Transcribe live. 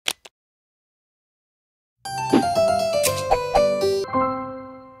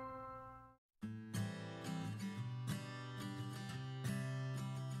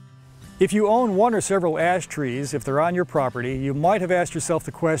If you own one or several ash trees, if they're on your property, you might have asked yourself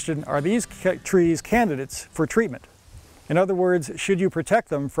the question, are these trees candidates for treatment? In other words, should you protect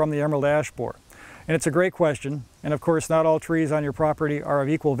them from the emerald ash borer? And it's a great question, and of course not all trees on your property are of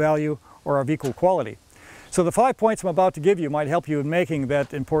equal value or of equal quality. So the 5 points I'm about to give you might help you in making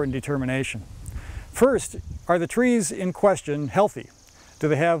that important determination. First, are the trees in question healthy? Do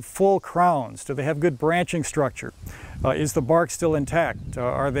they have full crowns? Do they have good branching structure? Is the bark still intact?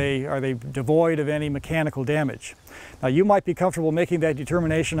 Are they devoid of any mechanical damage? Now you might be comfortable making that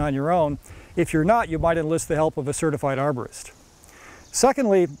determination on your own. If you're not, you might enlist the help of a certified arborist.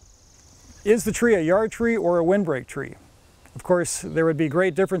 Secondly, is the tree a yard tree or a windbreak tree? Of course, there would be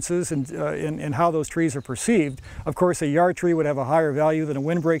great differences in how those trees are perceived. Of course, a yard tree would have a higher value than a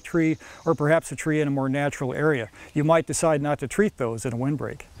windbreak tree, or perhaps a tree in a more natural area. You might decide not to treat those in a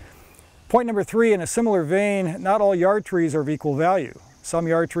windbreak. Point number 3, in a similar vein, not all yard trees are of equal value. Some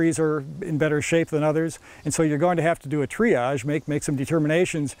yard trees are in better shape than others, and so you're going to have to do a triage, make some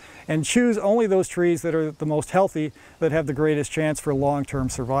determinations, and choose only those trees that are the most healthy, that have the greatest chance for long-term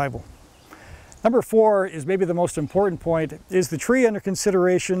survival. Number 4 is maybe the most important point. Is the tree under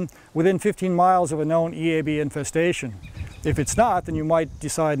consideration within 15 miles of a known EAB infestation? If it's not, then you might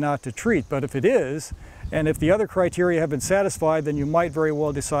decide not to treat, but if it is, and if the other criteria have been satisfied, then you might very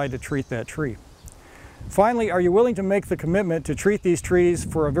well decide to treat that tree. Finally, are you willing to make the commitment to treat these trees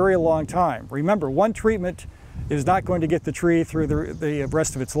for a very long time? Remember, one treatment is not going to get the tree through the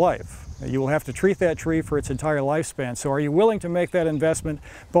rest of its life. You will have to treat that tree for its entire lifespan. So are you willing to make that investment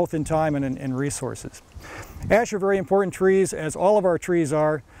both in time and in resources? Ash are very important trees, as all of our trees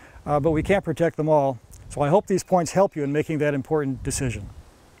are, but we can't protect them all. So I hope these points help you in making that important decision.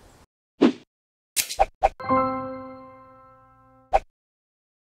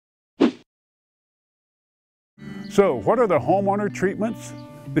 So what are the homeowner treatments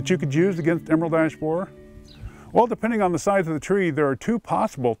that you could use against emerald ash borer? Well, depending on the size of the tree, there are 2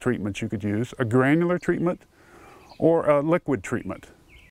 possible treatments you could use, a granular treatment or a liquid treatment.